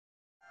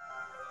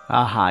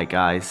Hi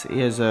guys,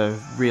 here's a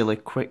really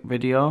quick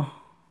video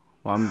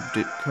what I'm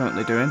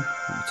currently doing.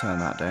 Let me turn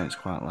that down, it's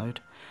quite loud.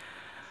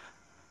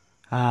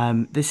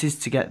 This is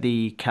to get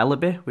the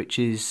Celebi, which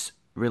is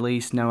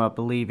released now I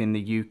believe in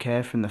the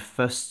UK from the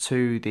 1st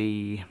to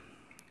the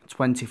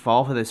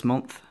 24th of this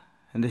month.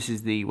 And this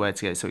is the where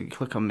to get it. So you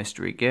click on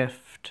mystery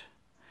gift,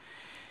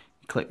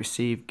 you click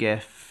receive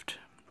gift.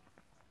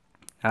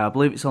 I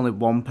believe it's only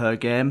one per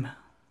game.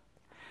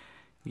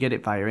 You get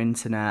it via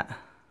internet.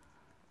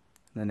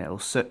 Then it'll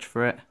search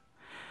for it.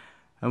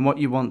 And what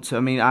you want to,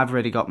 I've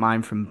already got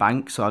mine from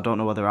bank, so I don't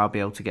know whether I'll be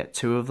able to get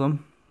two of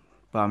them.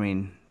 But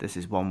this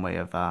is one way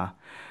of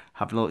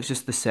having a look. It's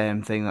just the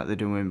same thing that they're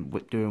doing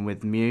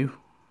with Mew,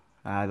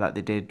 that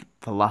they did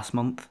for last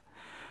month.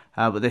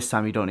 But this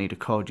time you don't need a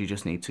code, you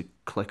just need to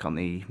click on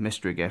the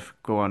mystery gift,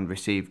 go on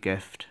receive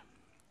gift.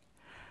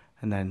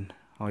 And then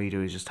all you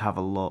do is just have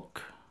a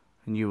look,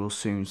 and you will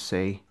soon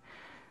see.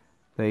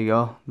 There you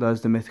go, there's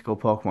the mythical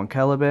Pokemon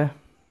Celebi.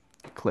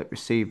 Click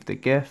receive the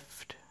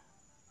gift.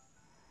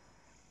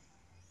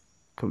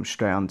 Come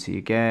straight onto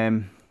your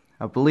game.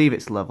 I believe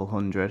it's level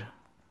 100.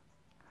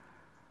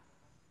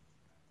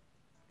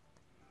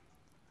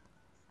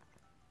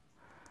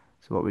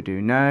 So what we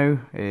do now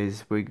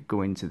is we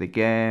go into the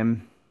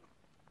game.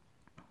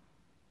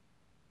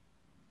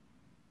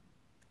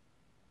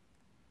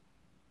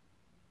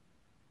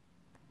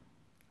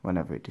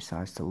 Whenever it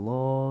decides to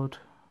load.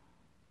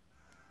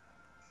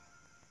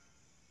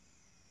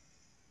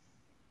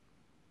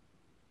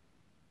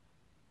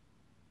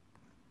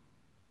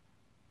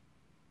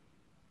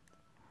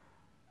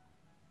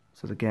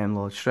 So the game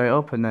loads straight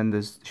up, and then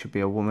there should be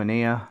a woman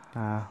here.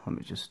 Let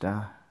me just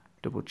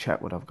double check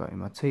what I've got in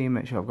my team,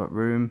 make sure I've got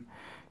room.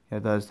 Yeah,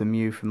 there's the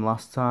Mew from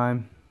last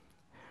time,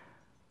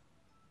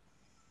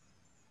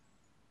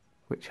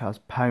 which has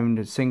pound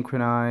and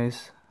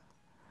synchronise.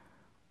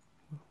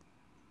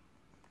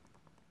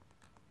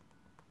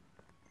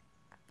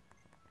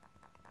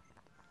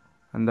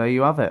 And there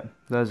you have it.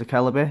 There's a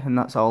Celebi, and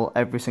that's all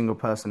every single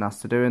person has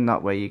to do, and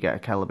that way you get a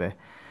Celebi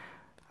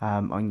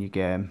on your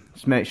game.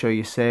 Just make sure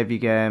you save your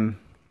game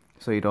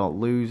so you don't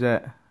lose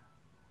it.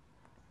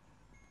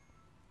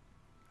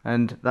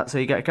 And that's how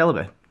you get a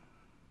Celebi.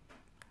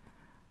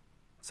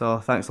 So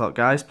thanks a lot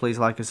guys, please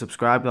like and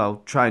subscribe.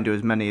 I'll try and do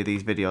as many of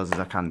these videos as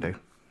I can do.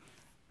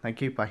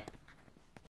 Thank you, bye.